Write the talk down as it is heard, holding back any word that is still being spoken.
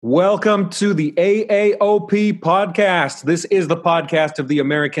Welcome to the AAOP podcast. This is the podcast of the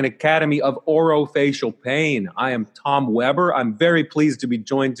American Academy of Orofacial Pain. I am Tom Weber. I'm very pleased to be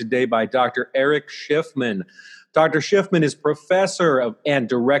joined today by Dr. Eric Schiffman. Dr. Schiffman is professor and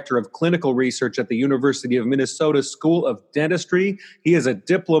director of clinical research at the University of Minnesota School of Dentistry. He is a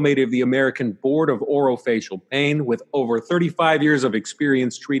diplomate of the American Board of Orofacial Pain with over 35 years of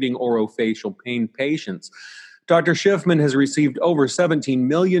experience treating orofacial pain patients. Dr. Schiffman has received over $17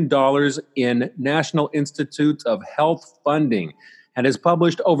 million in National Institutes of Health funding and has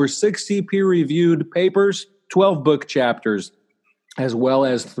published over 60 peer-reviewed papers, 12 book chapters, as well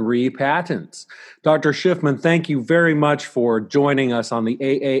as 3 patents. Dr. Schiffman, thank you very much for joining us on the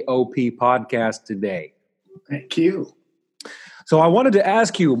AAOP podcast today. Thank you. So I wanted to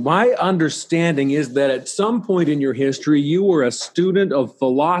ask you, my understanding is that at some point in your history, you were a student of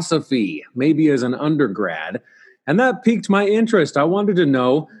philosophy, maybe as an undergrad, and that piqued my interest. I wanted to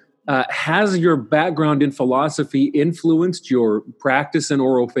know, has your background in philosophy influenced your practice in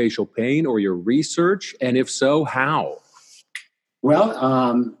orofacial pain or your research? And if so, how?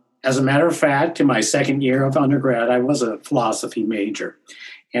 Well, as a matter of fact, in my second year of undergrad, I was a philosophy major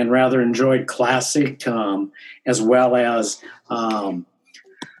and rather enjoyed classic as well as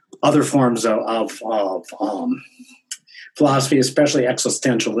other forms of philosophy, especially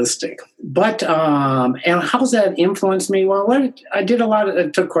existentialistic. But, and how's that influenced me? Well, I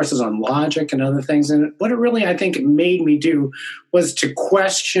took courses on logic and other things. And what it really, I think, it made me do was to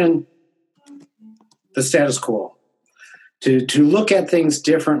question the status quo, to look at things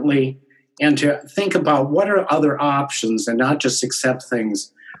differently and to think about what are other options and not just accept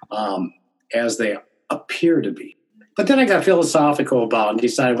things as they appear to be. But then I got philosophical about it and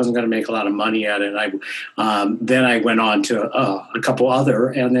decided I wasn't going to make a lot of money at it. And then I went on to a couple other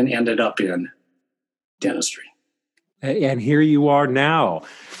and then ended up in dentistry. And here you are now.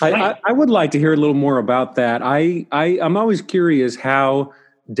 Right. I would like to hear a little more about that. I'm always curious how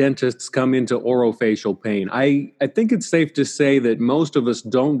dentists come into orofacial pain. I think it's safe to say that most of us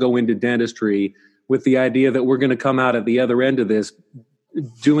don't go into dentistry with the idea that we're going to come out at the other end of this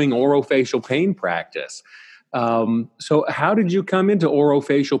doing orofacial pain practice. So how did you come into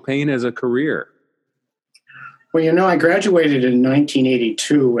orofacial pain as a career? Well, I graduated in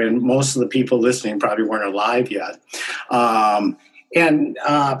 1982, and most of the people listening probably weren't alive yet. And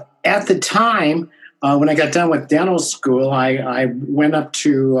at the time, when I got done with dental school, I went up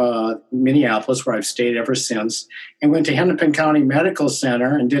to Minneapolis, where I've stayed ever since, and went to Hennepin County Medical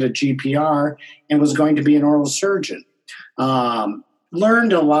Center and did a GPR and was going to be an oral surgeon.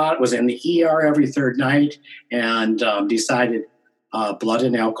 Learned a lot, was in the ER every third night, and decided blood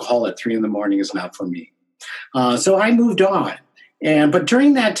and alcohol at 3 a.m. is not for me. So I moved on. But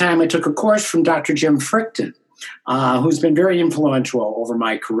during that time, I took a course from Dr. Jim Frickton, who's been very influential over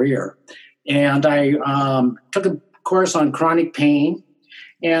my career. And I took a course on chronic pain.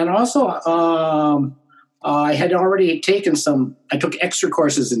 And also, I had already taken I took extra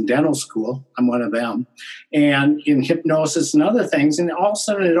courses in dental school. I'm one of them. And in hypnosis and other things. And all of a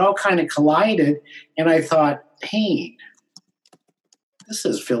sudden, it all kind of collided. And I thought, pain, this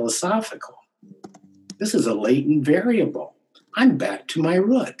is philosophical. This is a latent variable. I'm back to my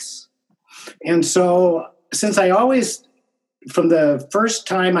roots. And so, since I always, from the first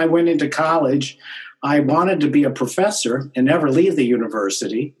time I went into college, I wanted to be a professor and never leave the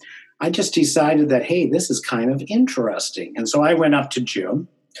university, I just decided that, hey, this is kind of interesting. And so I went up to Jim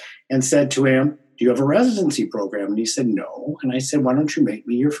and said to him, do you have a residency program? And he said, no. And I said, why don't you make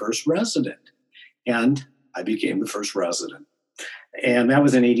me your first resident? And I became the first resident. And that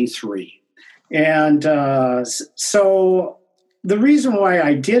was in 1983. And so the reason why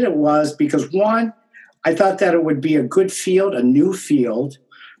I did it was because, one, I thought that it would be a good field, a new field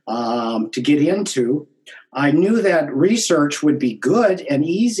to get into. I knew that research would be good and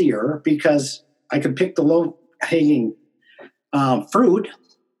easier because I could pick the low-hanging fruit,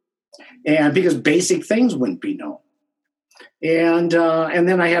 and because basic things wouldn't be known. And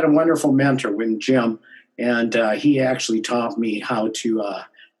then I had a wonderful mentor, Jim, and he actually taught me how to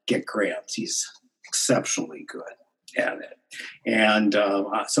get grants. He's exceptionally good at it. And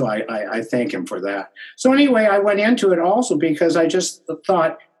so I thank him for that. So anyway, I went into it also because I just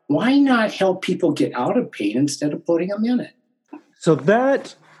thought, why not help people get out of pain instead of putting them in it? So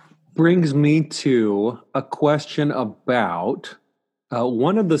that brings me to a question about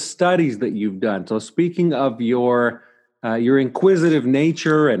one of the studies that you've done. So speaking of your inquisitive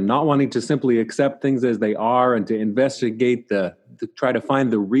nature and not wanting to simply accept things as they are and to investigate to try to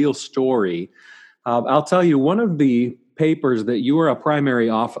find the real story, I'll tell you one of the papers that you are a primary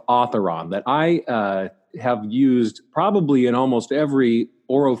author on that I have used probably in almost every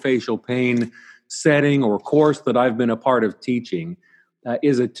orofacial pain setting or course that I've been a part of teaching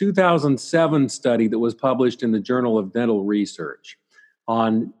is a 2007 study that was published in the Journal of Dental Research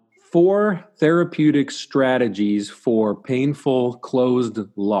on 4 therapeutic strategies for painful closed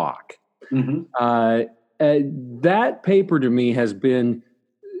lock. Mm-hmm. That paper to me has been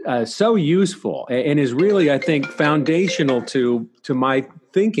so useful and is really, I think, foundational to my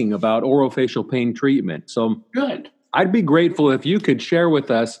thinking about orofacial pain treatment. So Good. I'd be grateful if you could share with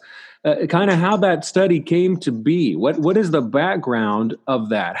us kind of how that study came to be. What is the background of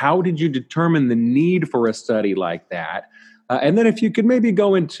that? How did you determine the need for a study like that? And then if you could maybe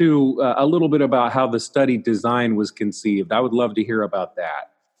go into a little bit about how the study design was conceived, I would love to hear about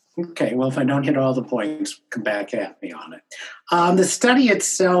that. Okay, well, if I don't hit all the points, come back at me on it. The study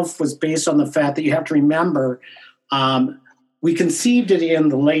itself was based on the fact that you have to remember we conceived it in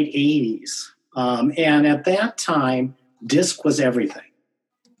the late 80s. And at that time, disc was everything.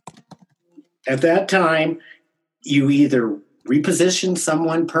 At that time, you either repositioned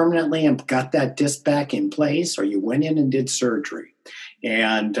someone permanently and got that disc back in place, or you went in and did surgery.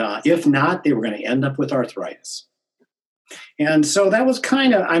 And if not, they were going to end up with arthritis. And so that was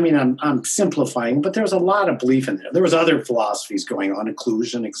kind of, I mean, I'm simplifying, but there was a lot of belief in there. There was other philosophies going on,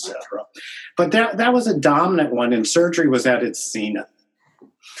 occlusion, etc. But that was a dominant one, and surgery was at its zenith.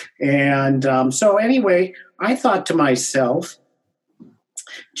 And so anyway, I thought to myself,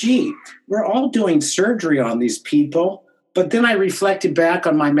 gee, we're all doing surgery on these people. But then I reflected back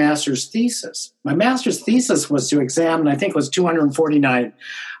on my master's thesis. My master's thesis was to examine, I think it was 249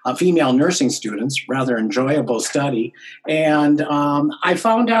 female nursing students, rather enjoyable study. And I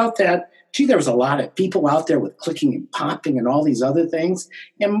found out that, gee, there was a lot of people out there with clicking and popping and all these other things.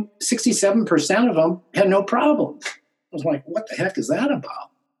 And 67% of them had no problem. I was like, what the heck is that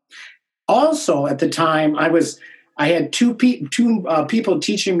about? Also, at the time, I had two people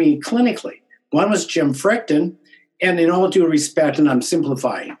teaching me clinically. One was Jim Frickton, and in all due respect, and I'm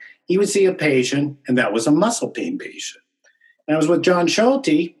simplifying, he would see a patient, and that was a muscle pain patient. And I was with John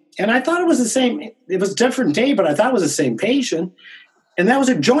Schulte, and I thought it was the same. It was a different day, but I thought it was the same patient, and that was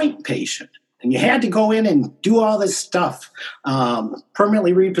a joint patient. And you had to go in and do all this stuff,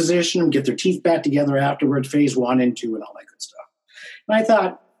 permanently reposition them, get their teeth back together afterwards, phase 1 and 2, and all that good stuff. And I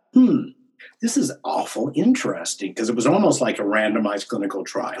thought, this is awful interesting, because it was almost like a randomized clinical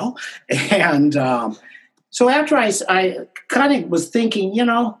trial. And so after I kind of was thinking,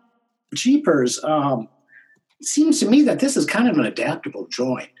 jeepers, it seems to me that this is kind of an adaptable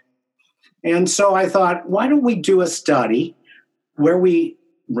joint. And so I thought, why don't we do a study where we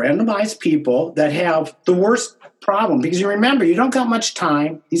randomize people that have the worst problem? Because you remember, you don't got much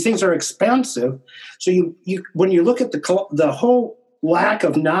time. These things are expensive. So you when you look at the whole lack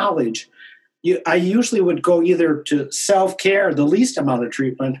of knowledge, I usually would go either to self-care, the least amount of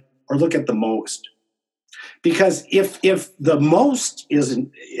treatment, or look at the most. Because if the most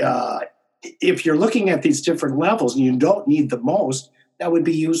isn't, if you're looking at these different levels and you don't need the most, that would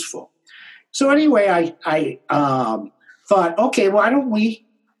be useful. So anyway, I thought, okay, why don't we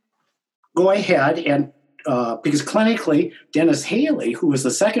go ahead and, because clinically, Dennis Haley, who was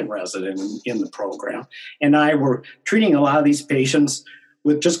the second resident in the program, and I were treating a lot of these patients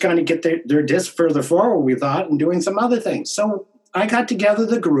with just kind of get their disc further forward, we thought, and doing some other things. So I got together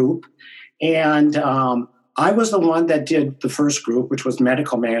the group, and I was the one that did the first group, which was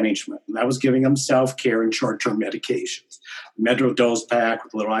medical management. And I was giving them self-care and short-term medications. Medro dose pack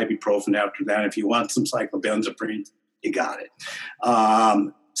with a little ibuprofen after that. If you want some cyclobenzaprine, you got it.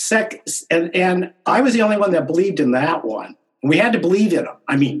 And I was the only one that believed in that one. And we had to believe in them.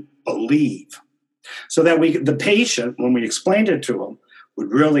 I mean, believe. So that the patient, when we explained it to them, would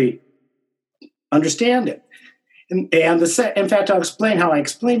really understand it. In fact, I'll explain how I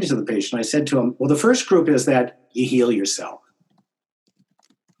explained it to the patient. I said to him, well, the first group is that you heal yourself.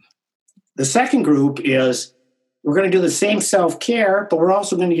 The second group is we're going to do the same self-care, but we're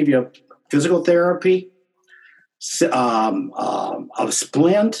also going to give you physical therapy, a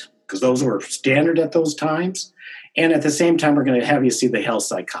splint, because those were standard at those times. And at the same time, we're going to have you see the health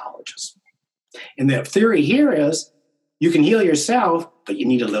psychologist. And the theory here is you can heal yourself, but you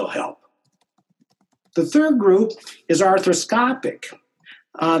need a little help. The third group is arthroscopic.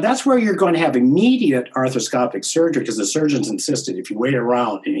 That's where you're going to have immediate arthroscopic surgery, because the surgeons insisted if you wait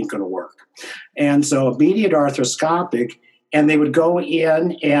around, it ain't going to work. And so immediate arthroscopic, and they would go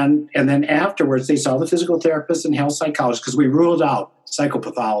in, and then afterwards they saw the physical therapist and health psychologist, because we ruled out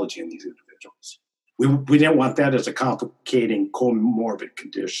psychopathology in these individuals. We didn't want that as a complicating comorbid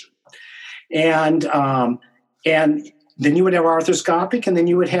condition. And then you would have arthroscopic, and then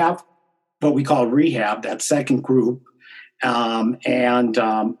you would have what we call rehab, that second group.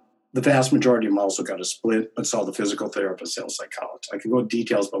 The vast majority of them also got a split, but saw the physical therapist, cell psychologist. I can go into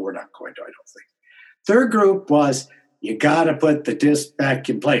details, but we're not going to, I don't think. Third group was, you got to put the disc back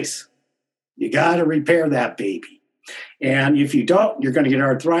in place. You got to repair that baby. And if you don't, you're going to get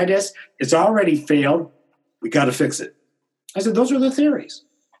arthritis. It's already failed. We got to fix it. I said, those are the theories.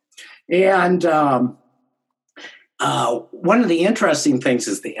 And one of the interesting things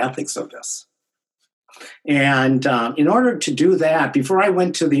is the ethics of this. And in order to do that, before I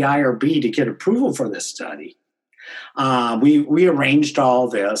went to the IRB to get approval for this study, we arranged all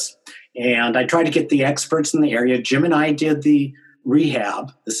this, and I tried to get the experts in the area. Jim and I did the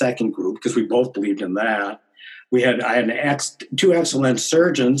rehab, the second group, because we both believed in that. I had two excellent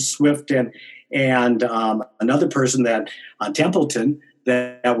surgeons, Swift and another person Templeton,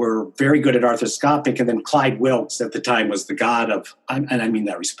 that were very good at arthroscopic, and then Clyde Wilkes at the time was the god of, and I mean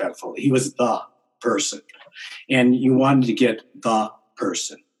that respectfully, he was the person. And you wanted to get the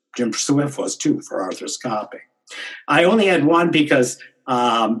person. Jim Swift was too for arthroscopic. I only had one because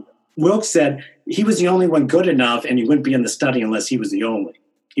Wilkes said he was the only one good enough and he wouldn't be in the study unless he was the only.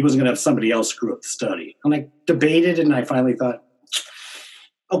 He wasn't going to have somebody else screw up the study. And I debated and I finally thought,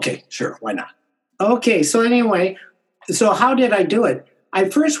 okay, sure, why not? Okay, so anyway, so how did I do it? I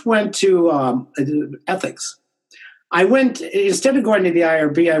first went to ethics. Instead of going to the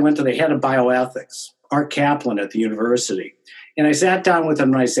IRB, I went to the head of bioethics, Art Kaplan at the university. And I sat down with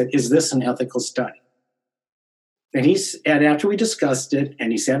him and I said, is this an ethical study? And after we discussed it,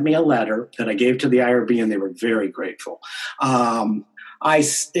 and he sent me a letter that I gave to the IRB, and they were very grateful.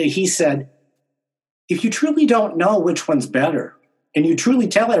 He said, if you truly don't know which one's better, and you truly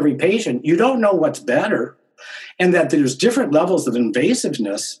tell every patient you don't know what's better, and that there's different levels of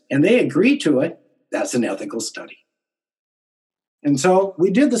invasiveness, and they agree to it, that's an ethical study. And so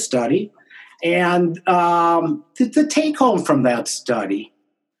we did the study, and the take home from that study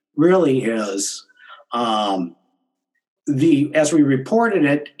really is, as we reported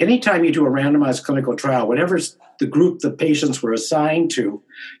it, anytime you do a randomized clinical trial, whatever the group the patients were assigned to,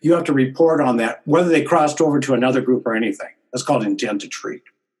 you have to report on that, whether they crossed over to another group or anything. That's called intent to treat.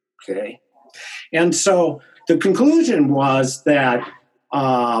 Okay, and so the conclusion was that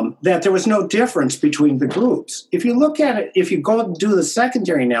there was no difference between the groups. If you look at it, if you go and do the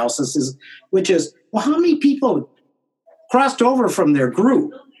secondary analysis, which is, well, how many people crossed over from their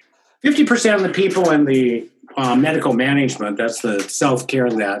group? 50% of the people in the medical management, that's the self-care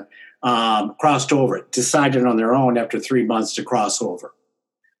that crossed over, decided on their own after 3 months to cross over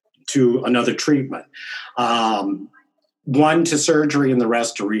to another treatment. One to surgery and the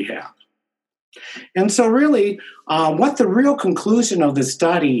rest to rehab. And so really, what the real conclusion of the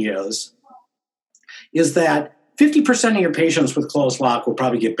study is that 50% of your patients with closed lock will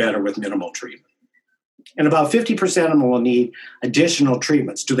probably get better with minimal treatment. And about 50% of them will need additional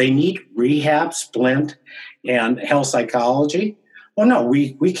treatments. Do they need rehab, splint, and health psychology? Well, no,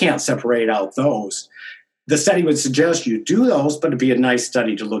 we can't separate out those. The study would suggest you do those, but it'd be a nice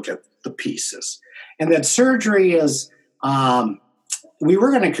study to look at the pieces. And that surgery is, we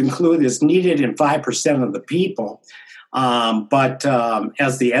were going to conclude is needed in 5% of the people. But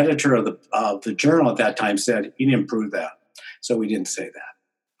as the editor of the journal at that time said, he didn't prove that. So we didn't say that.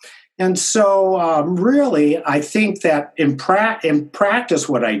 And so really, I think that in practice,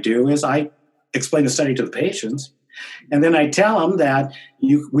 what I do is I explain the study to the patients, and then I tell them that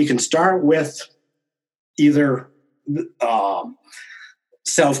we can start with either the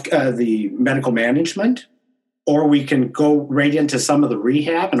medical management, or we can go right into some of the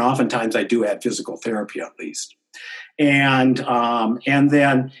rehab, and oftentimes I do add physical therapy at least. And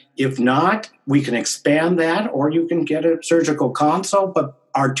then if not, we can expand that, or you can get a surgical consult. But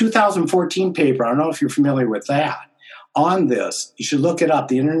our 2014 paper, I don't know if you're familiar with that, on this, you should look it up,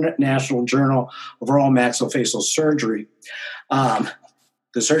 the International Journal of Oral Maxillofacial Surgery.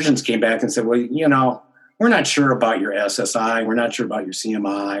 The surgeons came back and said, well, we're not sure about your SSI, we're not sure about your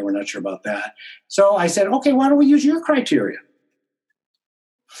CMI, we're not sure about that. So I said, okay, why don't we use your criteria?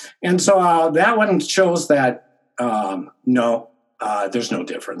 And so that one shows that there's no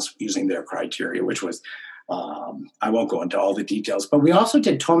difference using their criteria, which was, I won't go into all the details, but we also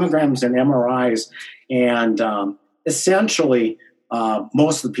did tomograms and MRIs, and essentially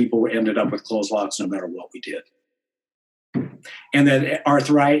most of the people ended up with closed locks no matter what we did. And then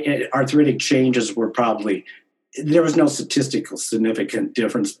arthritic changes were there was no statistical significant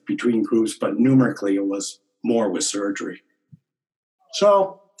difference between groups, but numerically it was more with surgery.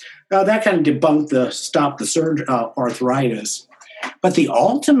 So that kind of debunked stop the arthritis. But the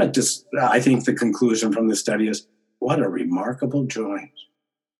ultimate, I think the conclusion from this study is, what a remarkable joint.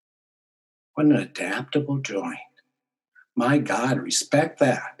 What an adaptable joint. My God, respect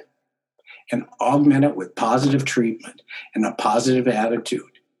that. And augment it with positive treatment and a positive attitude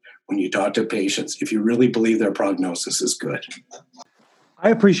when you talk to patients, if you really believe their prognosis is good. I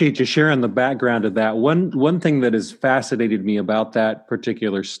appreciate you sharing the background of that. One thing that has fascinated me about that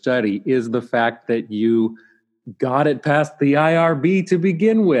particular study is the fact that you got it past the IRB to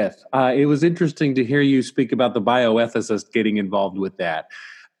begin with. It was interesting to hear you speak about the bioethicist getting involved with that.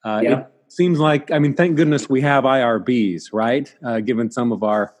 It seems like, thank goodness we have IRBs, right? Given some of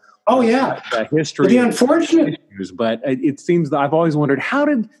our history, the unfortunate issues. But it seems that I've always wondered how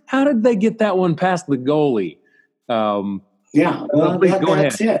did they get that one past the goalie?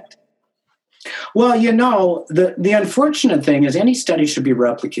 That's it. Well, the unfortunate thing is any study should be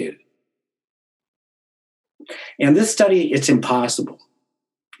replicated. And this study, it's impossible.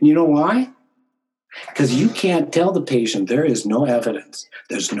 You know why? Because you can't tell the patient there is no evidence.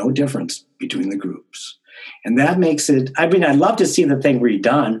 There's no difference between the groups. And that makes it, I'd love to see the thing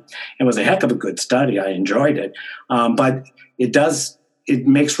redone. It was a heck of a good study. I enjoyed it. But it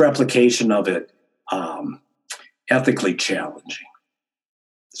makes replication of it ethically challenging.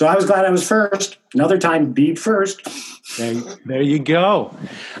 So I was glad I was first. Another time, be first. There you go.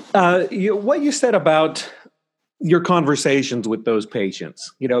 What you said about your conversations with those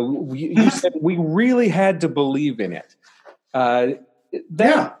patients, you said we really had to believe in it.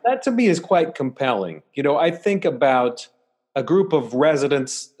 That to me is quite compelling. I think about a group of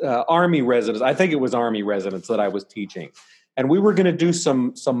residents, Army residents. I think it was Army residents that I was teaching. And we were going to do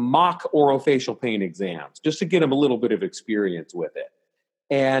some mock orofacial pain exams just to get them a little bit of experience with it.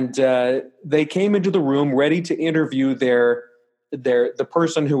 And they came into the room ready to interview the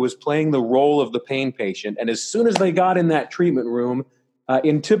person who was playing the role of the pain patient. And as soon as they got in that treatment room,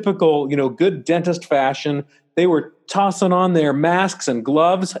 in typical, good dentist fashion, they were tossing on their masks and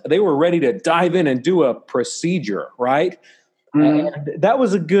gloves. They were ready to dive in and do a procedure, right? Mm-hmm. And that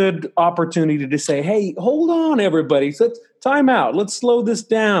was a good opportunity to say, hey, hold on, everybody. Let's time out. Let's slow this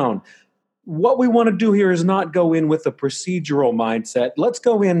down. What we want to do here is not go in with a procedural mindset. Let's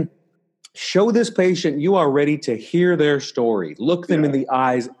go in, show this patient you are ready to hear their story, look them in the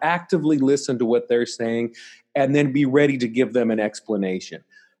eyes, actively listen to what they're saying, and then be ready to give them an explanation.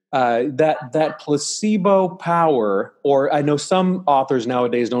 That placebo power, or I know some authors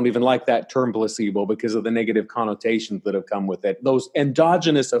nowadays don't even like that term placebo because of the negative connotations that have come with it. Those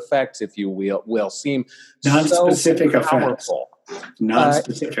endogenous effects, if you will seem non-specific so effects.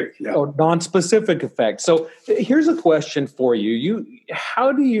 Non-specific, or non-specific effects. So here's a question for you.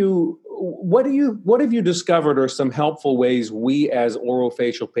 What have you discovered are some helpful ways we as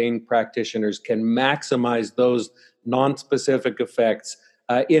orofacial pain practitioners can maximize those non-specific effects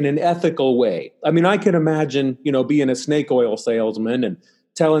in an ethical way? I can imagine, being a snake oil salesman and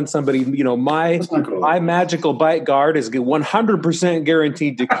telling somebody, my magical bite guard is 100%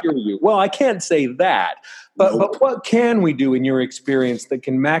 guaranteed to cure you. Well, I can't say that. But what can we do in your experience that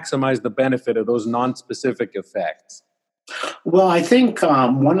can maximize the benefit of those non-specific effects? Well, I think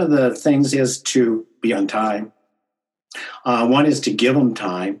one of the things is to be on time. One is to give them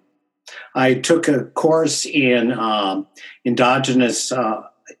time. I took a course in indigenous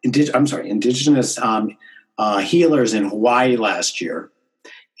healers in Hawaii last year.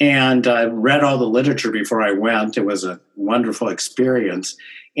 And I read all the literature before I went. It was a wonderful experience.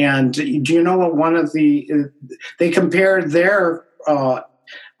 And do you know what they compared their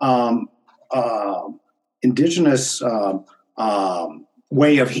indigenous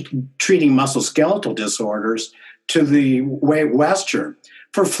way of treating musculoskeletal disorders to the way Western.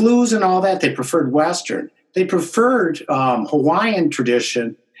 For flus and all that, they preferred Western. They preferred Hawaiian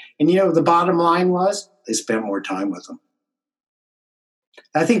tradition. And, the bottom line was they spent more time with them.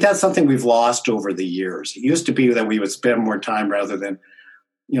 I think that's something we've lost over the years. It used to be that we would spend more time rather than,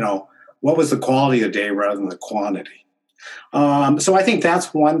 what was the quality of the day rather than the quantity. So I think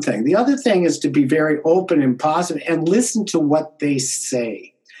that's one thing. The other thing is to be very open and positive and listen to what they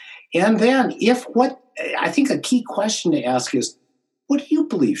say. And then I think a key question to ask is, what do you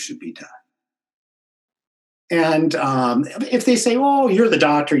believe should be done? And if they say, oh, you're the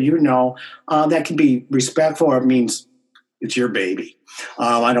doctor, that can be respectful. It means it's your baby.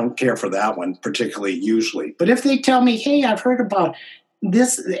 I don't care for that one particularly usually. But if they tell me, hey, I've heard about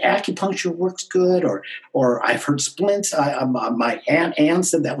this, the acupuncture works good, or I've heard splints, my Aunt Anne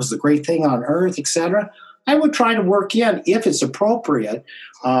said that was the great thing on earth, etc., I would try to work in, if it's appropriate,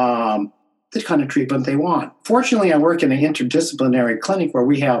 the kind of treatment they want. Fortunately, I work in an interdisciplinary clinic where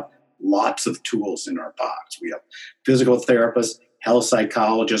we have lots of tools in our box. We have physical therapists, health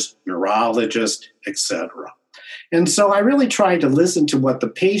psychologists, neurologists, etc. And so I really try to listen to what the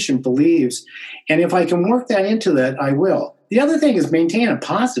patient believes. And if I can work that into that, I will. The other thing is maintain a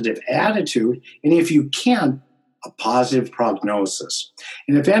positive attitude. And if you can, a positive prognosis.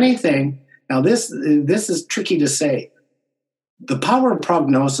 And if anything, now this is tricky to say. The power of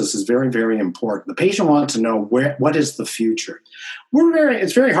prognosis is very, very important. The patient wants to know what is the future.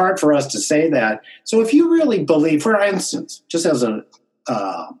 It's very hard for us to say that. So if you really believe, for instance, just as an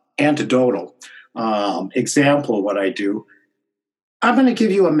anecdotal example of what I do, I'm going to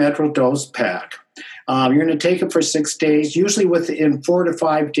give you a Metrodose pack. You're going to take it for 6 days. Usually within 4 to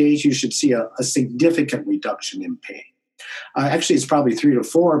 5 days, you should see a significant reduction in pain. Actually, it's probably 3 to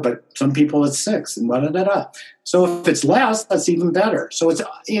 4, but some people it's 6 and da-da-da-da. So if it's less, that's even better. So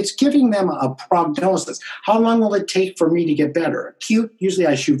it's giving them a prognosis. How long will it take for me to get better? Acute, usually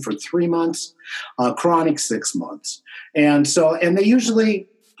I shoot for 3 months, chronic 6 months. And they usually,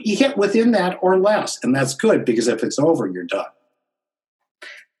 you get within that or less, and that's good because if it's over, you're done.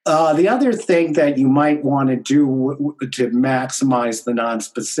 The other thing that you might want to do to maximize the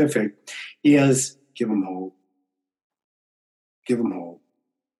nonspecific is give them hope. Give them hope.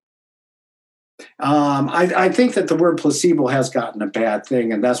 I think that the word placebo has gotten a bad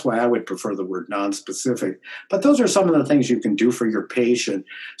thing, and that's why I would prefer the word nonspecific. But those are some of the things you can do for your patient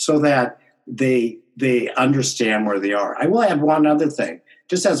so that they understand where they are. I will add one other thing,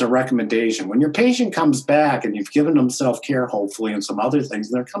 just as a recommendation. When your patient comes back and you've given them self-care, hopefully, and some other things,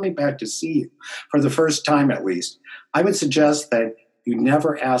 and they're coming back to see you for the first time at least, I would suggest that you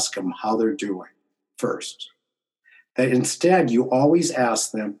never ask them how they're doing first. That instead, you always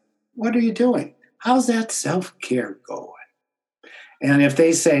ask them, what are you doing? How's that self-care going? And if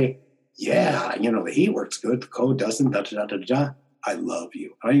they say, yeah, the heat works good, the code doesn't, da-da-da-da-da, I love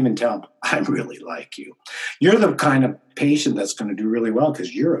you. I don't even tell them, I really like you. You're the kind of patient that's going to do really well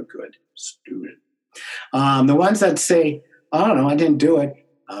because you're a good student. The ones that say, I don't know, I didn't do it,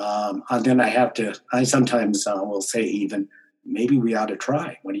 then I sometimes will say even, maybe we ought to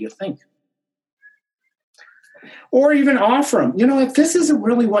try. What do you think? Or even offer them, if this isn't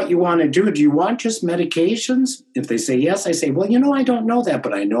really what you want to do you want just medications? If they say yes, I say, well, I don't know that,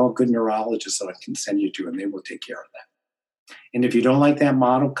 but I know a good neurologist that I can send you to, and they will take care of that. And if you don't like that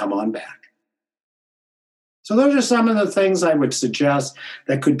model, come on back. So those are some of the things I would suggest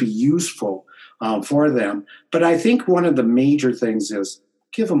that could be useful for them. But I think one of the major things is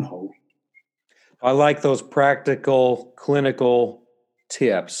give them hope. I like those practical, clinical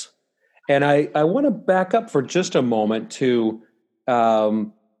tips. And I want to back up for just a moment to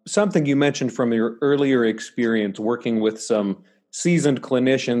something you mentioned from your earlier experience working with some seasoned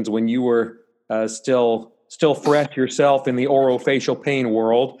clinicians when you were still fresh yourself in the orofacial pain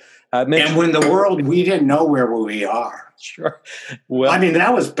world. And when we didn't know where we are. Sure. Well,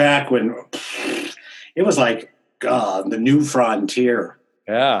 that was back when it was like the new frontier.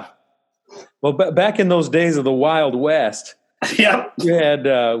 Yeah. Well, back in those days of the Wild West, yep. You had,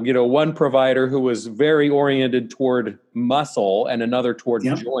 one provider who was very oriented toward muscle and another toward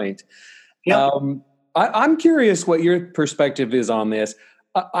joint. Yep. I'm curious what your perspective is on this.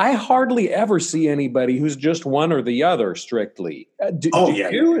 I hardly ever see anybody who's just one or the other strictly. Do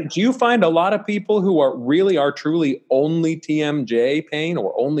you find a lot of people who are truly only TMJ pain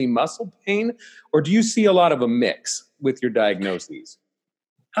or only muscle pain? Or do you see a lot of a mix with your diagnoses?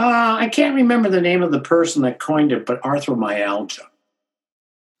 I can't remember the name of the person that coined it, but arthromyalgia.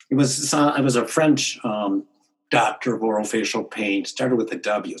 It was a French doctor of orofacial pain. Started with a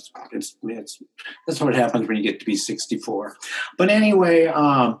W. That's what happens when you get to be 64. But anyway,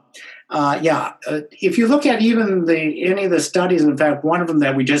 if you look at even any of the studies, in fact, one of them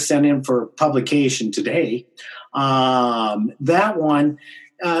that we just sent in for publication today, that one,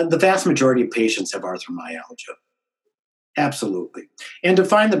 the vast majority of patients have arthromyalgia. Absolutely. And to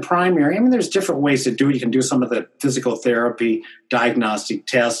find the primary, there's different ways to do it. You can do some of the physical therapy, diagnostic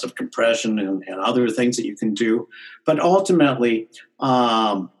tests of compression and other things that you can do. But ultimately,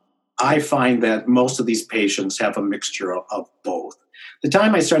 I find that most of these patients have a mixture of both. The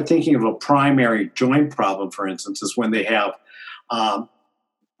time I start thinking of a primary joint problem, for instance, is when they have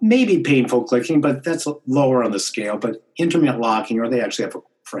maybe painful clicking, but that's lower on the scale, but intermittent locking, or they actually have a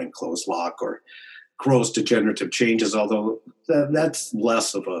frank closed lock, or gross degenerative changes, although that's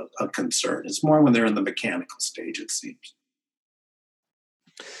less of a concern. It's more when they're in the mechanical stage, it seems.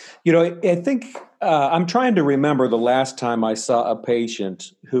 I think I'm trying to remember the last time I saw a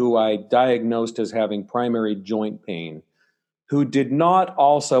patient who I diagnosed as having primary joint pain who did not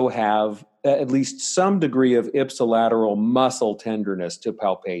also have at least some degree of ipsilateral muscle tenderness to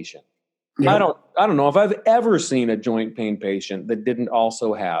palpation. Yeah. I don't know if I've ever seen a joint pain patient that didn't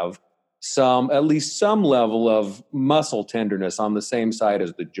also have at least some level of muscle tenderness on the same side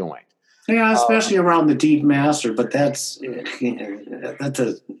as the joint. Yeah, especially around the deep masser, but that's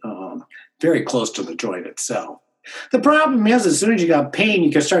very close to the joint itself. The problem is, as soon as you got pain,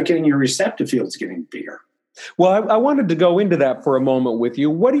 you can start getting your receptive fields getting bigger. Well, I wanted to go into that for a moment with you.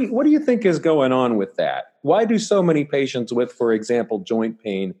 What do you think is going on with that? Why do so many patients with, for example, joint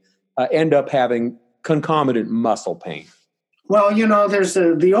pain end up having concomitant muscle pain? Well, there's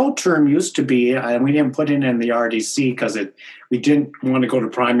the old term used to be, and we didn't put it in the RDC because we didn't want to go to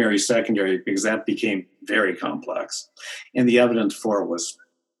primary, secondary, because that became very complex, and the evidence for it was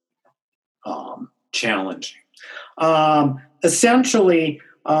challenging. Essentially,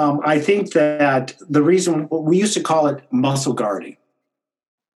 I think that the reason we used to call it muscle guarding.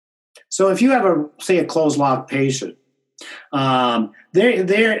 So if you have a closed lock patient,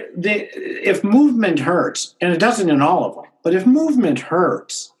 if movement hurts, and it doesn't in all of them, but if movement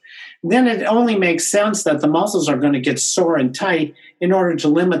hurts, then it only makes sense that the muscles are going to get sore and tight in order to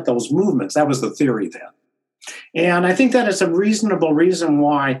limit those movements. That was the theory then. And I think that is a reasonable reason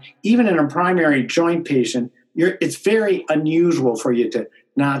why, even in a primary joint patient, it's very unusual for you to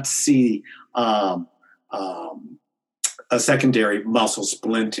not see a secondary muscle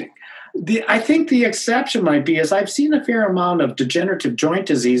splinting. I think the exception might be is I've seen a fair amount of degenerative joint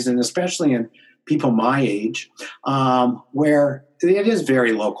disease, and especially in people my age, where it is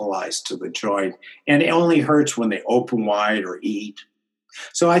very localized to the joint, and it only hurts when they open wide or eat.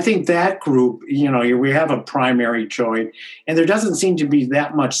 So I think that group, we have a primary joint, and there doesn't seem to be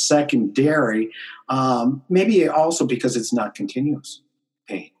that much secondary, maybe also because it's not continuous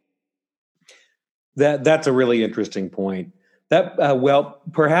pain. That's a really interesting point.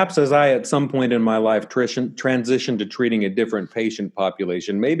 Perhaps as I, at some point in my life, transition to treating a different patient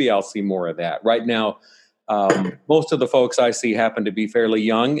population, maybe I'll see more of that. Right now, most of the folks I see happen to be fairly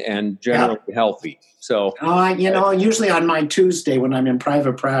young and generally healthy. So, usually on my Tuesday when I'm in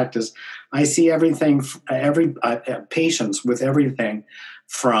private practice, I see patients with everything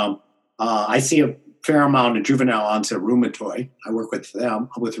from, I see a fair amount of juvenile onset rheumatoid. I work with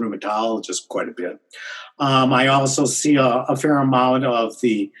rheumatologists quite a bit. I also see a fair amount of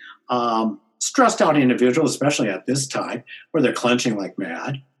the stressed out individuals, especially at this time, where they're clenching like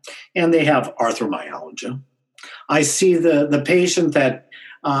mad, and they have arthromyalgia. I see the patient that,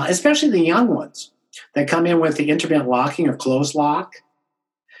 especially the young ones, that come in with the intermittent locking or closed lock,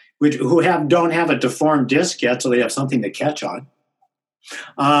 who don't have a deformed disc yet, so they have something to catch on.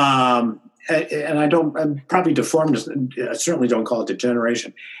 And I'm probably deformed, I certainly don't call it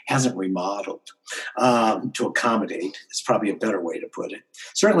degeneration, hasn't remodeled to accommodate. It's probably a better way to put it.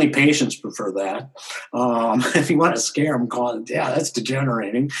 Certainly patients prefer that. If you want to scare them, call it, that's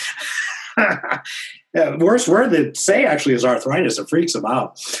degenerating. Worst word to say actually is arthritis. It freaks them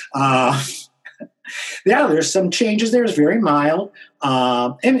out. There's some changes there. It's very mild.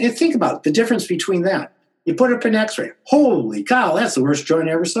 And think about it, the difference between that. You put up an x-ray. Holy cow, that's the worst joint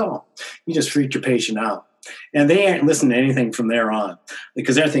I ever saw. You just freaked your patient out. And they ain't listening to anything from there on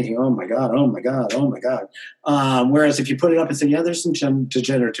because they're thinking, oh my God, oh my God, oh my God. Whereas if you put it up and say, there's some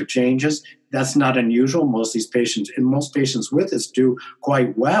degenerative changes, that's not unusual. Most patients with this do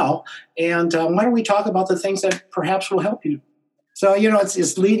quite well. And why don't we talk about the things that perhaps will help you? So,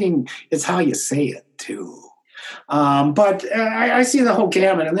 it's how you say it too. But I see the whole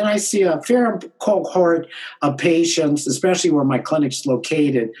gamut, and then I see a fair cohort of patients, especially where my clinic's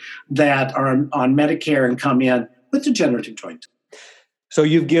located, that are on Medicare and come in with degenerative joint. So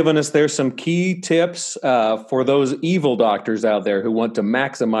you've given us there some key tips for those evil doctors out there who want to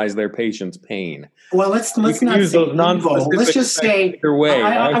maximize their patients' pain. Well, let's not say evil. Let's just say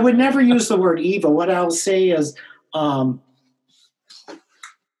I would never use the word evil. What I'll say is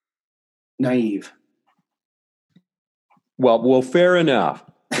naive. Well, fair enough.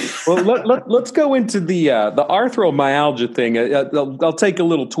 Well, let's go into the arthromyalgia thing. I'll take a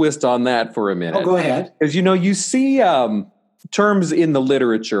little twist on that for a minute. Oh, go ahead. Because, you see terms in the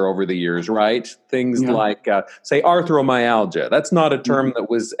literature over the years, right? Things like, say, arthromyalgia. That's not a term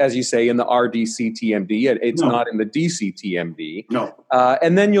that was, as you say, in the RDCTMD. It's not in the DCTMD. No.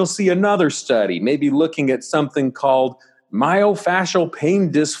 And then you'll see another study, maybe looking at something called myofascial pain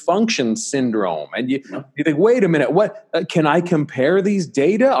dysfunction syndrome. And you think, wait a minute, what can I compare these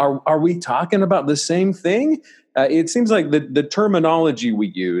data? Are we talking about the same thing? It seems like the terminology we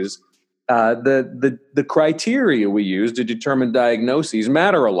use, the criteria we use to determine diagnoses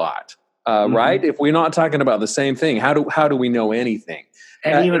matter a lot, right? If we're not talking about the same thing, how do we know anything?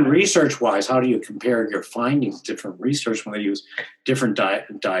 And even research-wise, how do you compare your findings to different research when they use different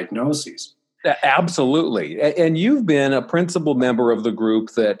diagnoses? Absolutely. And you've been a principal member of the group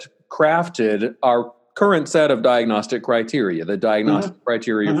that crafted our current set of diagnostic criteria, the diagnostic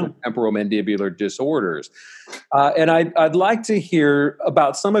criteria for temporomandibular disorders. And I'd like to hear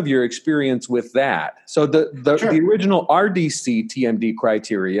about some of your experience with that. So the original RDC TMD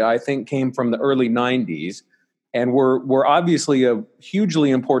criteria, I think, came from the early 90s, and were obviously a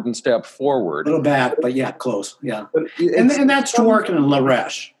hugely important step forward. A little back, but yeah, close. Yeah. And that's Dworkin and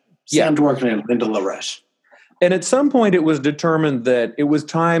Laresh. Sam Dworkin and Linda Laresh. And at some point, it was determined that it was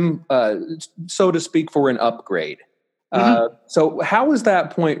time, so to speak, for an upgrade. So how was that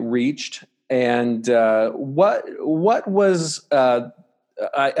point reached? And what was,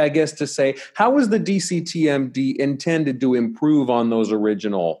 I guess to say, how was the DCTMD intended to improve on those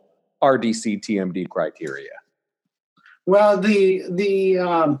original RDC TMD criteria? Well, the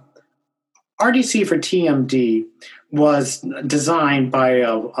RDC for TMD was designed by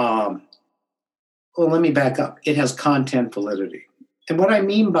well, let me back up. It has content validity. And what I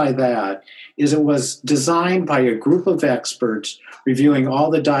mean by that is it was designed by a group of experts reviewing all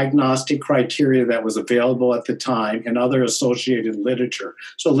the diagnostic criteria that was available at the time and other associated literature.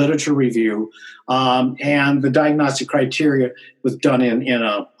 So literature review. And the diagnostic criteria was done in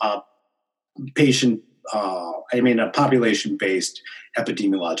a population-based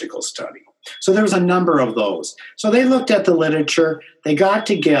epidemiological study. So there was a number of those. So they looked at the literature, they got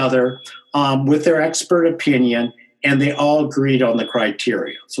together with their expert opinion, and they all agreed on the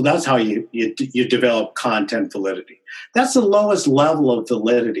criteria. So that's how you develop content validity. That's the lowest level of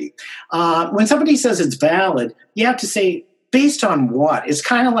validity. When somebody says it's valid, you have to say, based on what? It's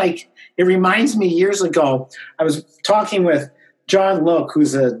kind of like, it reminds me years ago, I was talking with John Look,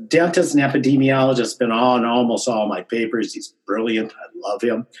 who's a dentist and epidemiologist, been on almost all my papers. He's brilliant. I love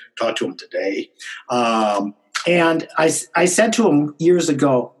him. Talked to him today. And I said to him years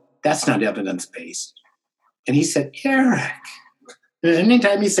ago, that's not evidence-based. And he said, Eric. And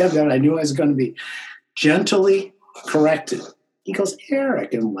anytime he said that, I knew I was going to be gently corrected. He goes,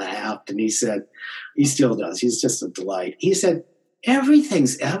 Eric, and laughed. And he said, he still does. He's just a delight. He said,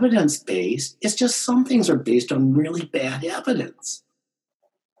 everything's evidence-based. It's just some things are based on really bad evidence.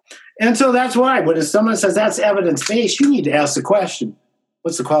 And so that's why when someone says that's evidence-based, you need to ask the question,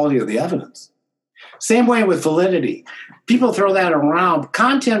 what's the quality of the evidence? Same way with validity. People throw that around.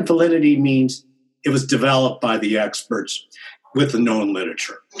 Content validity means it was developed by the experts with the known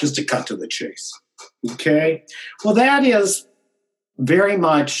literature, just to cut to the chase. Okay? Well, that is very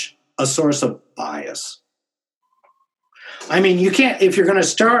much a source of bias. I mean, you can't, if you're going to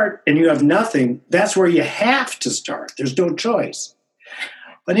start and you have nothing, that's where you have to start. There's no choice.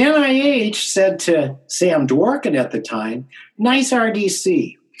 But NIH said to Sam Dworkin at the time, nice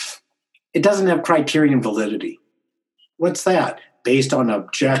RDC. It doesn't have criterion validity. What's that? Based on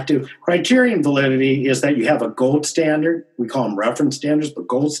objective. Criterion validity is that you have a gold standard. We call them reference standards, but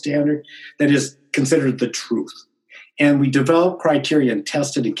gold standard that is considered the truth. And we develop criteria and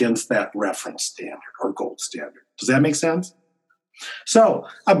test it against that reference standard or gold standard. Does that make sense? So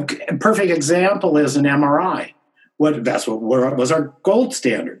a perfect example is an MRI. That's what was our gold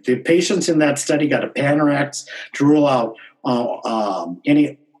standard. The patients in that study got a Panorex to rule out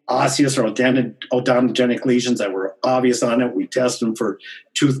any osseous or odontogenic lesions that were obvious on it. We tested them for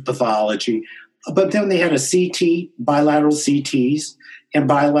tooth pathology. But then they had a CT, bilateral CTs, and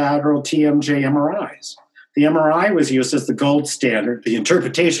bilateral TMJ MRIs. The MRI was used as the gold standard. The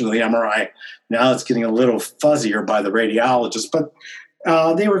interpretation of the MRI, now it's getting a little fuzzier by the radiologist, but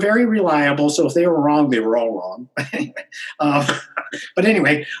they were very reliable. So if they were wrong, they were all wrong. But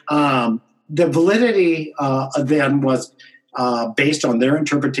anyway, the validity then was based on their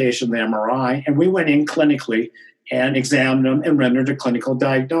interpretation of the MRI, and we went in clinically and examined them and rendered a clinical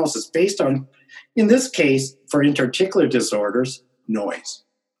diagnosis based on, in this case, for interarticular disorders, noise.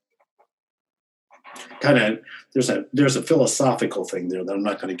 Kind of, there's a philosophical thing there that I'm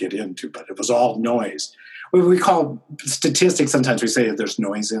not going to get into, but it was all noise. We call statistics, sometimes we say that there's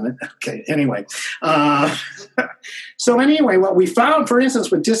noise in it. Okay, anyway. So anyway, what we found, for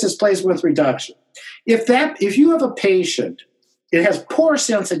instance, with displacement reduction, if you have a patient, it has poor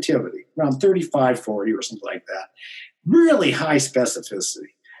sensitivity, around 35, 40 or something like that, really high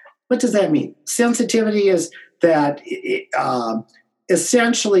specificity. What does that mean? Sensitivity is that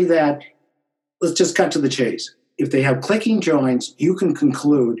essentially that, let's just cut to the chase. If they have clicking joints, you can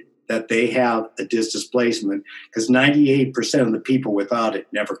conclude that they have a disc displacement because 98% of the people without it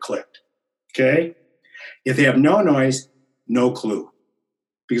never clicked. Okay? If they have no noise, no clue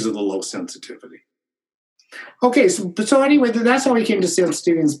because of the low sensitivity. Okay, so anyway, that's how we came to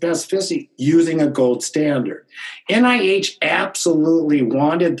sensitivity and specificity using a gold standard. NIH absolutely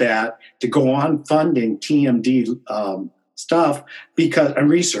wanted that to go on funding TMD stuff and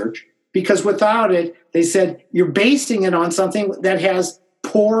research, because without it, they said, you're basing it on something that has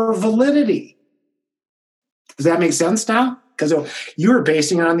poor validity. Does that make sense now? Because you're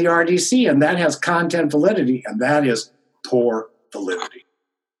basing it on the RDC, and that has content validity, and that is poor validity.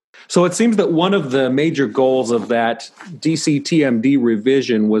 So it seems that one of the major goals of that DC-TMD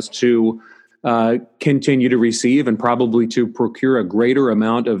revision was to continue to receive and probably to procure a greater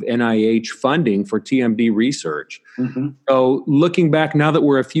amount of NIH funding for TMD research. Mm-hmm. So looking back, now that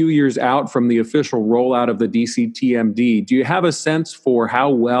we're a few years out from the official rollout of the DC-TMD, do you have a sense for how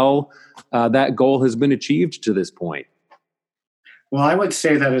well that goal has been achieved to this point? Well, I would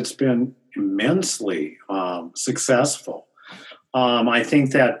say that it's been immensely successful. I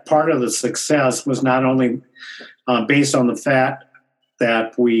think that part of the success was not only based on the fact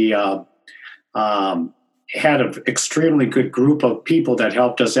that we had an extremely good group of people that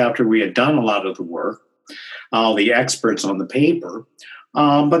helped us after we had done a lot of the work, all the experts on the paper.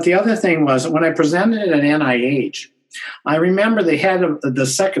 But the other thing was, when I presented it at NIH, I remember the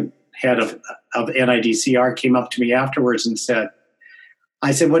second head of NIDCR came up to me afterwards and said,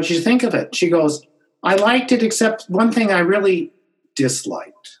 I said, what did you think of it? She goes, I liked it, except one thing I really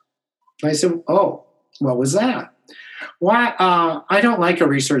disliked. I said, oh, what was that? Why? I don't like a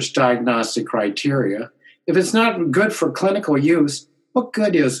research diagnostic criteria. If it's not good for clinical use, what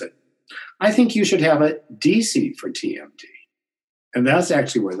good is it? I think you should have a DC for TMD. And that's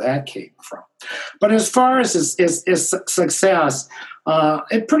actually where that came from. But as far as success,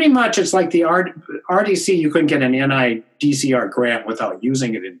 it pretty much, it's like the RDC, you couldn't get an NIDCR grant without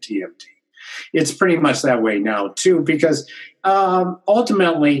using it in TMD. It's pretty much that way now, too, because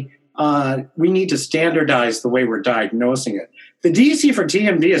ultimately, we need to standardize the way we're diagnosing it. The DC for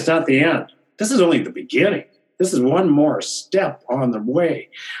TMD is not the end. This is only the beginning. This is one more step on the way.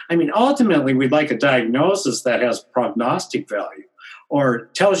 I mean, ultimately, we'd like a diagnosis that has prognostic value or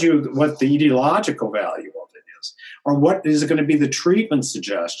tells you what the etiological value of it is, or what is going to be the treatment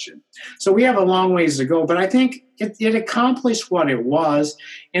suggestion. So we have a long ways to go, but I think it accomplished what it was,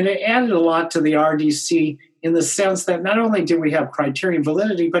 and it added a lot to the RDC in the sense that not only did we have criterion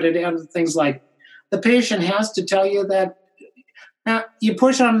validity, but it added things like the patient has to tell you that, now you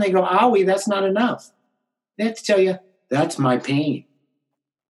push on them and they go, owie, that's not enough. They have to tell you, that's my pain,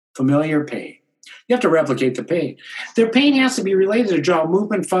 familiar pain. You have to replicate the pain. Their pain has to be related to jaw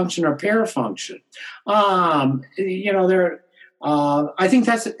movement function or parafunction. I think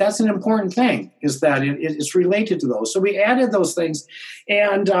that's an important thing, is that it's related to those. So we added those things.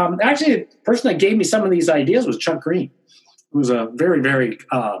 And actually, the person that gave me some of these ideas was Chuck Green, who's a very, very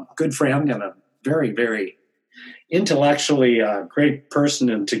good friend and a very, very intellectually great person.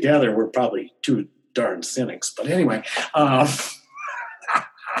 And together, we're probably two darn cynics. But anyway,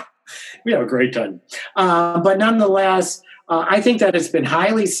 we have a great time. But nonetheless, I think that it's been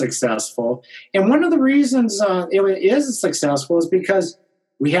highly successful. And one of the reasons it is successful is because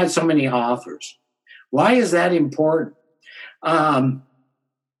we had so many authors. Why is that important? No,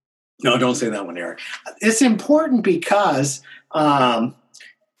 don't say that one, Eric. It's important because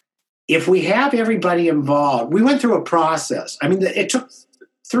if we have everybody involved, we went through a process. I mean, it took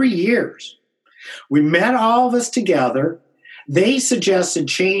 3 years. We met all of us together. They suggested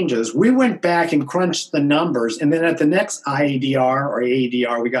changes. We went back and crunched the numbers. And then at the next IADR or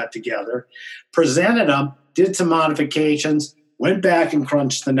AADR, we got together, presented them, did some modifications, went back and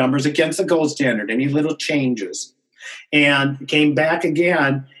crunched the numbers against the gold standard, any little changes, and came back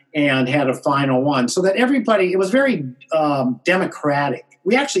again and had a final one. So that everybody, it was very democratic.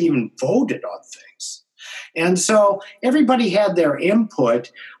 We actually even voted on things. And so everybody had their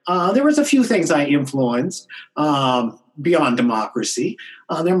input. There was a few things I influenced. Beyond democracy.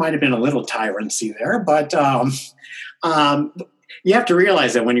 There might have been a little tyranny there, but you have to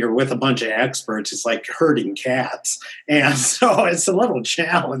realize that when you're with a bunch of experts, it's like herding cats. And so it's a little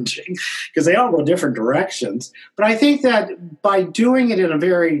challenging because they all go different directions. But I think that by doing it in a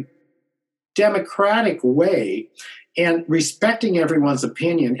very democratic way and respecting everyone's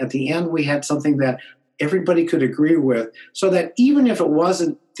opinion, at the end we had something that everybody could agree with, so that even if it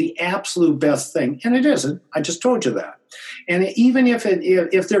wasn't the absolute best thing, and it isn't, I just told you that, and even if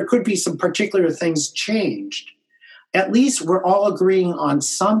there could be some particular things changed, at least we're all agreeing on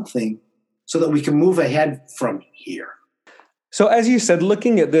something so that we can move ahead from here. So as you said,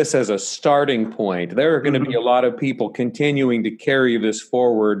 looking at this as a starting point, there are going to be a lot of people continuing to carry this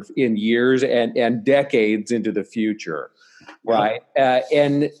forward in years and decades into the future, right?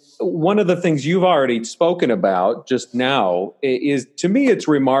 And one of the things you've already spoken about just now is, to me, it's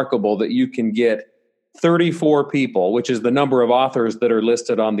remarkable that you can get 34 people, which is the number of authors that are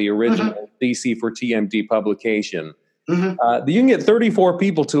listed on the original DC for TMD publication, You can get 34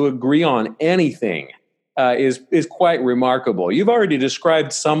 people to agree on anything is quite remarkable. You've already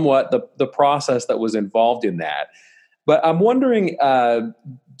described somewhat the process that was involved in that. But I'm wondering,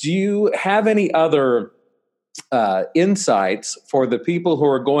 do you have any other insights for the people who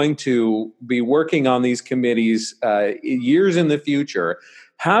are going to be working on these committees years in the future?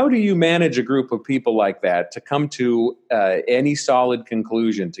 How do you manage a group of people like that to come to any solid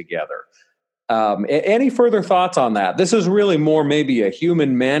conclusion together? Any further thoughts on that? This is really more maybe a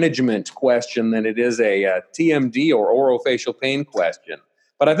human management question than it is a TMD or orofacial pain question.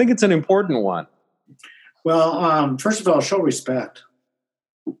 But I think it's an important one. Well, first of all, show respect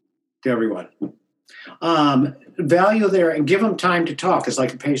to everyone. Value there and give them time to talk. It's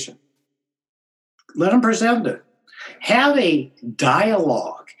like a patient. Let them present it. Have a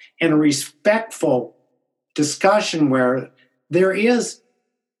dialogue and a respectful discussion where there is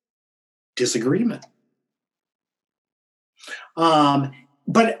disagreement.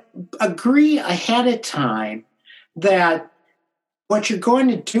 But agree ahead of time that what you're going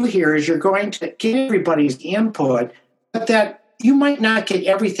to do here is you're going to get everybody's input, but that you might not get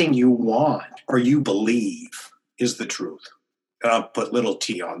everything you want or you believe is the truth. And I'll put little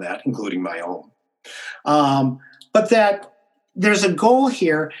t on that, including my own. But that there's a goal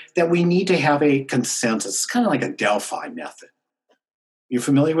here that we need to have a consensus. It's kind of like a Delphi method. You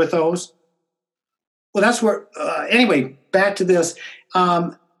familiar with those? Well, that's where, anyway, back to this.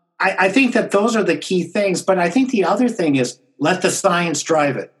 I think that those are the key things, but I think the other thing is let the science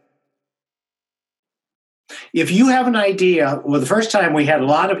drive it. If you have an idea, well, the first time we had a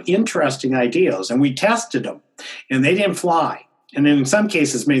lot of interesting ideas and we tested them and they didn't fly. And in some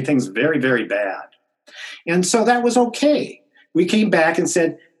cases made things very, very bad. And so that was okay. We came back and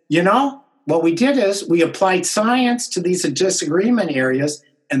said, what we did is we applied science to these disagreement areas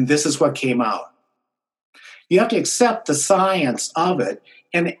and this is what came out. You have to accept the science of it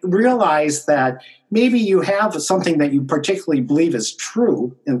and realize that maybe you have something that you particularly believe is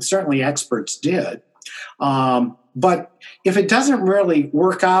true, and certainly experts did. But if it doesn't really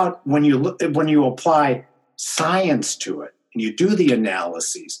work out when you apply science to it and you do the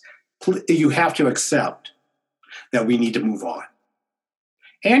analyses, you have to accept that we need to move on.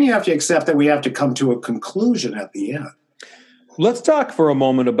 And you have to accept that we have to come to a conclusion at the end. Let's talk for a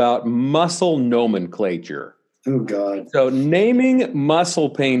moment about muscle nomenclature. Oh, God. So naming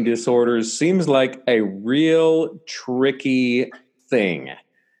muscle pain disorders seems like a real tricky thing.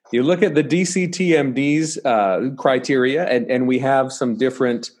 You look at the DCTMD's criteria, and we have some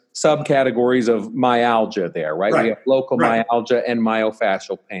different subcategories of myalgia there, right? We have local myalgia and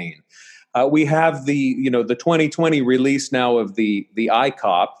myofascial pain. We have the 2020 release now of the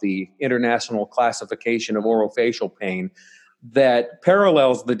ICOP, the International Classification of Orofacial Pain, that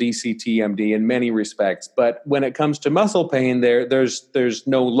parallels the DCTMD in many respects. But when it comes to muscle pain, there's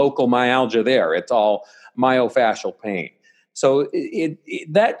no local myalgia there. It's all myofascial pain. So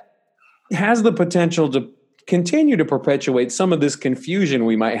that has the potential to continue to perpetuate some of this confusion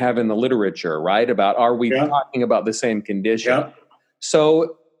we might have in the literature, right? About are we talking about the same condition? Yeah.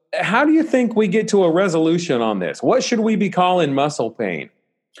 So how do you think we get to a resolution on this? What should we be calling muscle pain?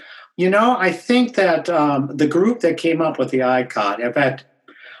 I think that the group that came up with the ICOT, in fact,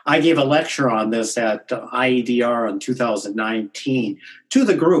 I gave a lecture on this at IEDR in 2019 to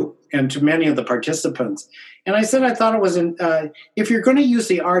the group and to many of the participants. And I said I thought it was, if you're going to use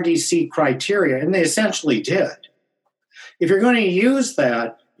the RDC criteria, and they essentially did, if you're going to use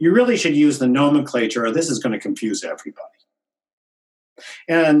that, you really should use the nomenclature, or this is going to confuse everybody.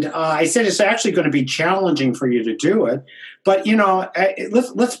 And I said it's actually going to be challenging for you to do it. But,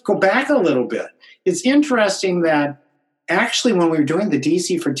 let's go back a little bit. It's interesting that actually when we were doing the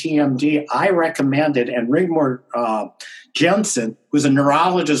DC for TMD, I recommended, and Rigmor Jensen, who's a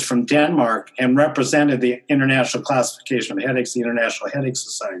neurologist from Denmark and represented the International Classification of Headaches, the International Headache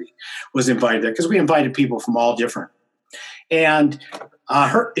Society, was invited there because we invited people from all different. And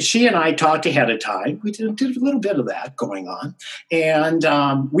she and I talked ahead of time. We did a little bit of that going on. And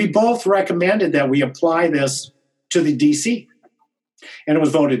we both recommended that we apply this to the DC. And it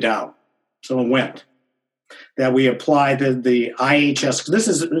was voted down. So it went. That we apply the IHS. This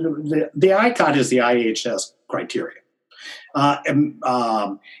is the ICOT is the IHS criteria. I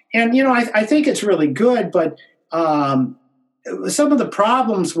think it's really good, but some of the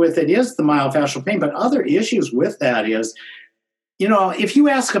problems with it is the myofascial pain, but other issues with that is, if you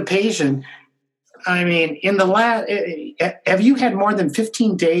ask a patient, have you had more than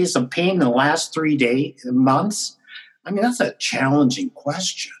 15 days of pain in the last 3 months? That's a challenging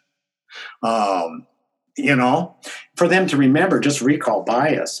question. For them to remember, just recall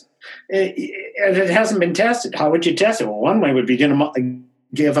bias. And it hasn't been tested. How would you test it? Well, one way would be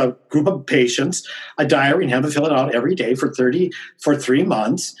give a group of patients a diary and have them fill it out every day for 3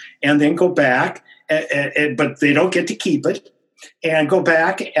 months, and then go back, but they don't get to keep it, and go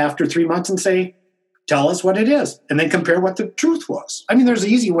back after 3 months and say, tell us what it is, and then compare what the truth was. I mean, there's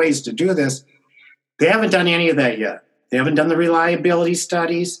easy ways to do this. They haven't done any of that yet. They haven't done the reliability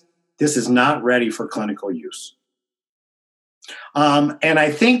studies. This is not ready for clinical use. And I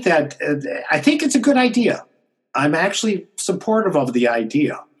think it's a good idea. I'm actually supportive of the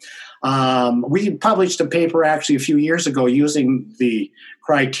idea. We published a paper actually a few years ago using the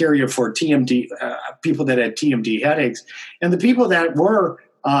criteria for TMD, people that had TMD headaches, and the people that were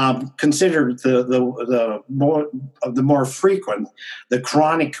considered the more frequent, the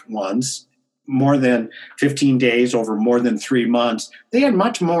chronic ones, more than 15 days over more than 3 months, they had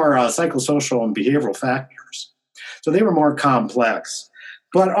much more psychosocial and behavioral factors. So they were more complex.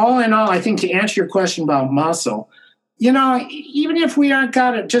 But all in all, I think to answer your question about muscle, even if we aren't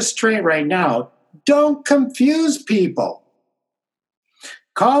got it just straight right now, don't confuse people.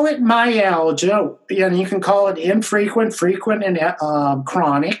 Call it myalgia, and you can call it infrequent, frequent, and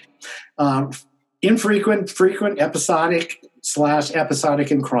chronic. Infrequent, frequent, episodic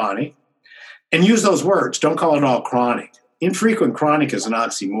 /episodic and chronic. And use those words. Don't call it all chronic. Infrequent chronic is an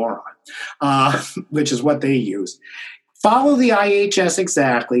oxymoron, which is what they use. Follow the IHS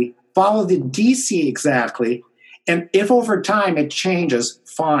exactly. Follow the DC exactly. And if over time it changes,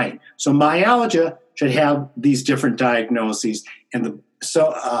 fine. So myalgia should have these different diagnoses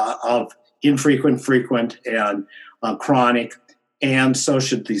of infrequent, frequent, and chronic, and so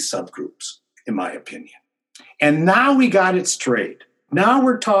should these subgroups, in my opinion. And now we got it straight. Now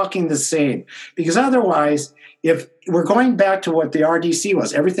we're talking the same, because otherwise, if we're going back to what the RDC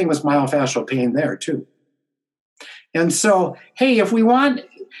was, everything was myofascial pain there too. And so, hey, if we want,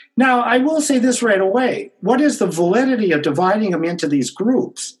 now I will say this right away, what is the validity of dividing them into these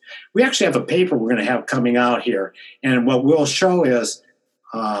groups? We actually have a paper we're going to have coming out here, and what we'll show is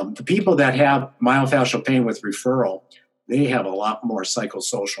the people that have myofascial pain with referral, they have a lot more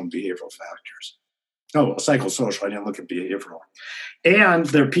psychosocial and behavioral factors. Oh, well, psychosocial, I didn't look at behavioral. And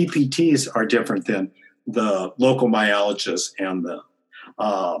their PPTs are different than the local myalgias and the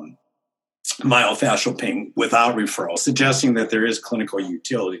myofascial pain without referral, suggesting that there is clinical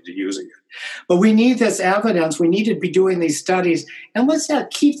utility to using it. But we need this evidence. We need to be doing these studies. And let's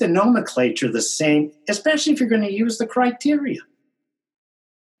keep the nomenclature the same, especially if you're going to use the criteria.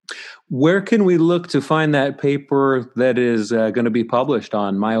 Where can we look to find that paper that is going to be published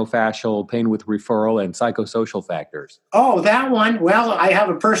on myofascial pain with referral and psychosocial factors? Oh, that one. Well, I have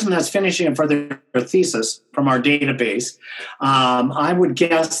a person that's finishing it for their thesis from our database. I would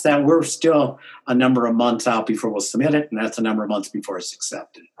guess that we're still a number of months out before we'll submit it, and that's a number of months before it's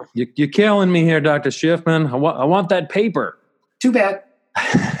accepted. You're killing me here, Dr. Schiffman. I want that paper. Too bad.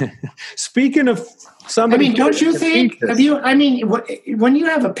 Speaking of somebody, don't you think? When you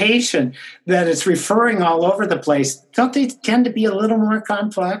have a patient that is referring all over the place, don't they tend to be a little more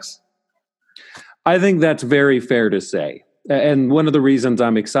complex? I think that's very fair to say. And one of the reasons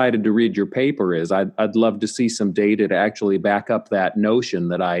I'm excited to read your paper is I'd love to see some data to actually back up that notion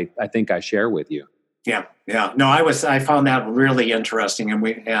that I think I share with you. Yeah. No, I found that really interesting,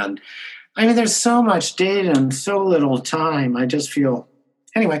 and there's so much data and so little time. I just feel.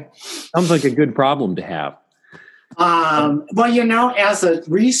 Anyway. Sounds like a good problem to have. Well, as a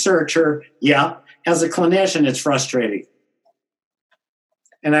researcher, yeah. As a clinician, it's frustrating.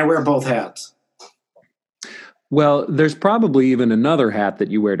 And I wear both hats. Well, there's probably even another hat that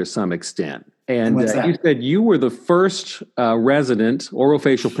you wear to some extent. And you said you were the first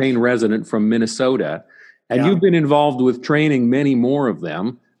orofacial pain resident from Minnesota, and you've been involved with training many more of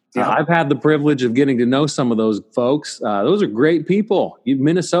them. Yeah. I've had the privilege of getting to know some of those folks. Those are great people.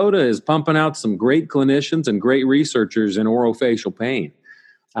 Minnesota is pumping out some great clinicians and great researchers in orofacial pain.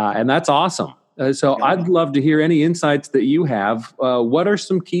 And that's awesome. I'd love to hear any insights that you have. What are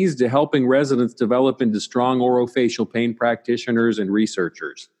some keys to helping residents develop into strong orofacial pain practitioners and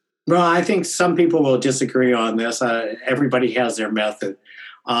researchers? Well, I think some people will disagree on this. Everybody has their method.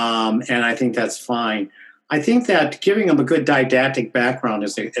 And I think that's fine. I think that giving them a good didactic background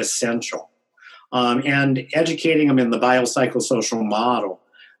is essential, and educating them in the biopsychosocial model.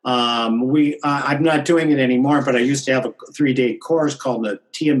 I'm not doing it anymore, but I used to have a 3-day course called the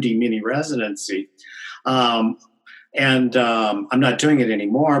TMD Mini Residency, and I'm not doing it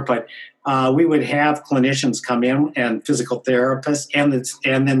anymore, but we would have clinicians come in and physical therapists,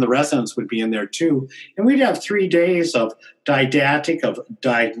 and then the residents would be in there too. And we'd have 3 days of didactic, of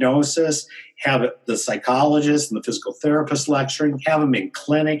diagnosis, have the psychologist and the physical therapist lecturing, have them in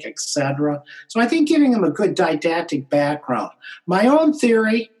clinic, etc. So I think giving them a good didactic background. My own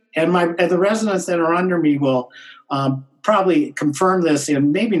theory, and the residents that are under me will probably confirm this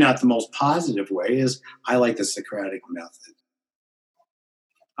in maybe not the most positive way, is I like the Socratic method.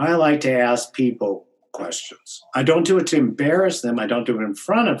 I like to ask people questions. I don't do it to embarrass them. I don't do it in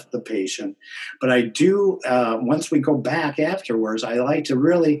front of the patient. But I do, once we go back afterwards, I like to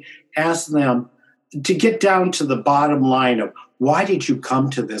really ask them to get down to the bottom line of, why did you come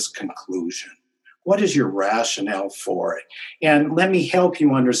to this conclusion? What is your rationale for it? And let me help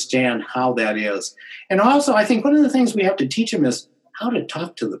you understand how that is. And also, I think one of the things we have to teach them is how to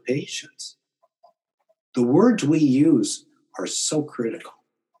talk to the patients. The words we use are so critical.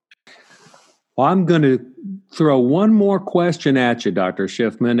 Well, I'm going to throw one more question at you, Dr.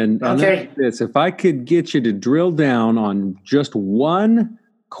 Schiffman. And Okay. that's this. If I could get you to drill down on just one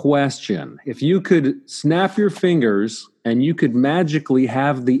question, if you could snap your fingers and you could magically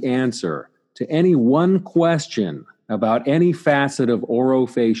have the answer to any one question about any facet of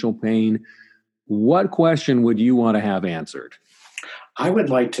orofacial pain, what question would you want to have answered? I would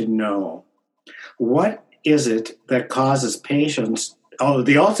like to know, what is it that causes patients? Oh,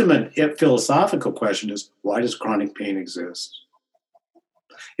 the ultimate philosophical question is, why does chronic pain exist?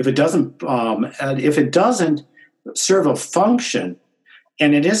 If it doesn't serve a function,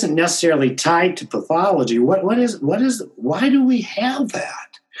 and it isn't necessarily tied to pathology, why do we have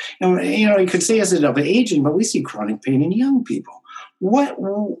that? And, you could say, is it of aging, but we see chronic pain in young people.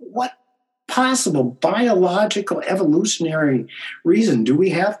 What possible biological evolutionary reason do we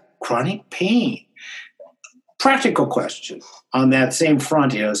have chronic pain? Practical question on that same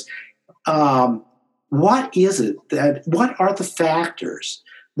front is, what are the factors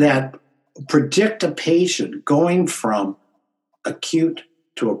that predict a patient going from acute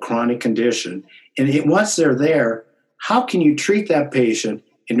to a chronic condition? And once they're there, how can you treat that patient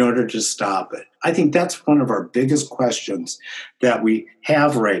in order to stop it? I think that's one of our biggest questions that we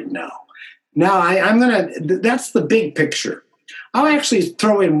have right now. Now, that's the big picture. I'll actually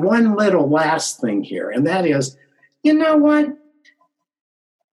throw in one little last thing here, and that is, you know what?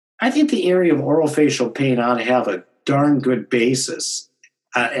 I think the area of orofacial pain ought to have a darn good basis,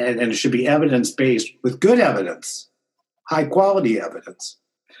 and it should be evidence-based with good evidence, high-quality evidence,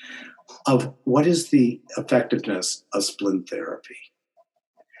 of what is the effectiveness of splint therapy.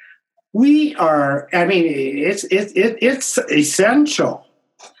 It's essential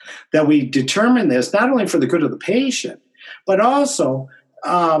that we determine this, not only for the good of the patient, but also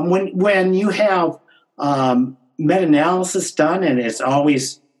when you have meta-analysis done, and it's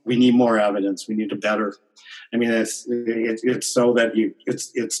always, we need more evidence, we need a better. It's so that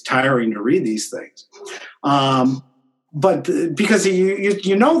it's tiring to read these things, but because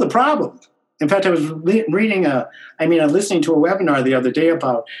you know the problem. In fact, I was listening to a webinar the other day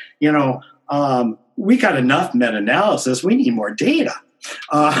about, we got enough meta-analysis, we need more data,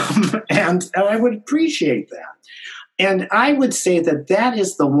 and I would appreciate that. And I would say that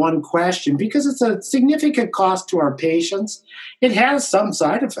is the one question, because it's a significant cost to our patients. It has some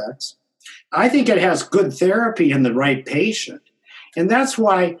side effects. I think it has good therapy in the right patient. And that's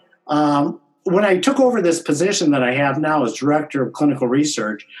why when I took over this position that I have now as Director of Clinical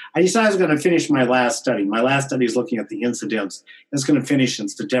Research, I decided I was going to finish my last study. My last study is looking at the incidence. It's going to finish in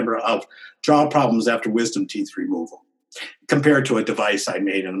September, of jaw problems after wisdom teeth removal, compared to a device I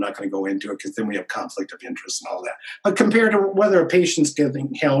made, and I'm not going to go into it because then we have conflict of interest and all that. But compared to whether a patient's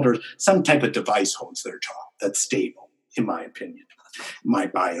getting held or some type of device holds their jaw that's stable, in my opinion, my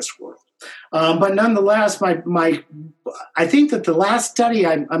biased world. But nonetheless, I think that the last study,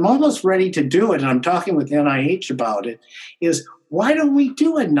 I'm almost ready to do it, and I'm talking with NIH about it, is why don't we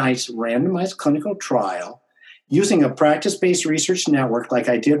do a nice randomized clinical trial using a practice-based research network like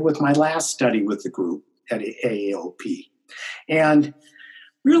I did with my last study with the group at AAOP, and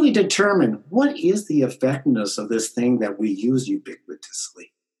really determine what is the effectiveness of this thing that we use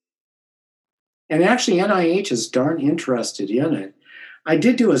ubiquitously. And actually, NIH is darn interested in it. I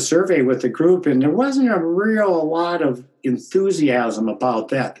did do a survey with the group, and there wasn't a lot of enthusiasm about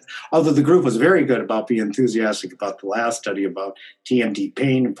that, although the group was very good about being enthusiastic about the last study about TMD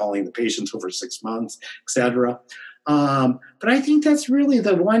pain and following the patients over 6 months, et cetera. But I think that's really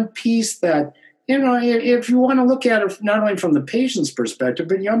the one piece that, if you want to look at it not only from the patient's perspective,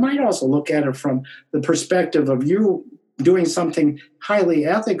 but you might also look at it from the perspective of you doing something highly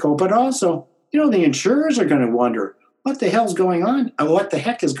ethical, but also, the insurers are going to wonder, what the hell's going on? What the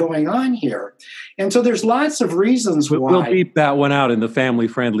heck is going on here? And so there's lots of reasons why. We'll beep that one out in the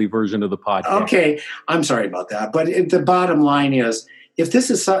family-friendly version of the podcast. Okay, I'm sorry about that. But the bottom line is, if this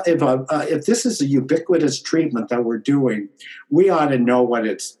is a ubiquitous treatment that we're doing, we ought to know what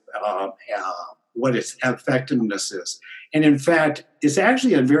its effectiveness is. And in fact, it's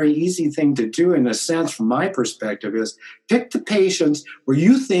actually a very easy thing to do in a sense, from my perspective, is pick the patients where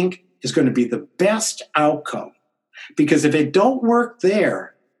you think is going to be the best outcome. Because if it don't work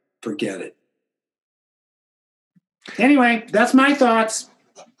there, forget it. Anyway, that's my thoughts,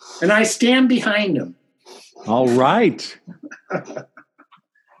 and I stand behind them. All right.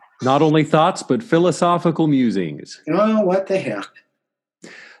 Not only thoughts, but philosophical musings. Oh, what the heck.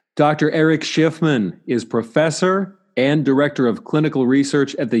 Dr. Eric Schiffman is professor and director of clinical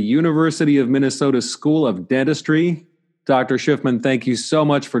research at the University of Minnesota School of Dentistry. Dr. Schiffman, thank you so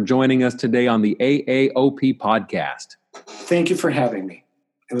much for joining us today on the AAOP podcast. Thank you for having me.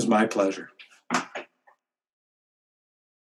 It was my pleasure.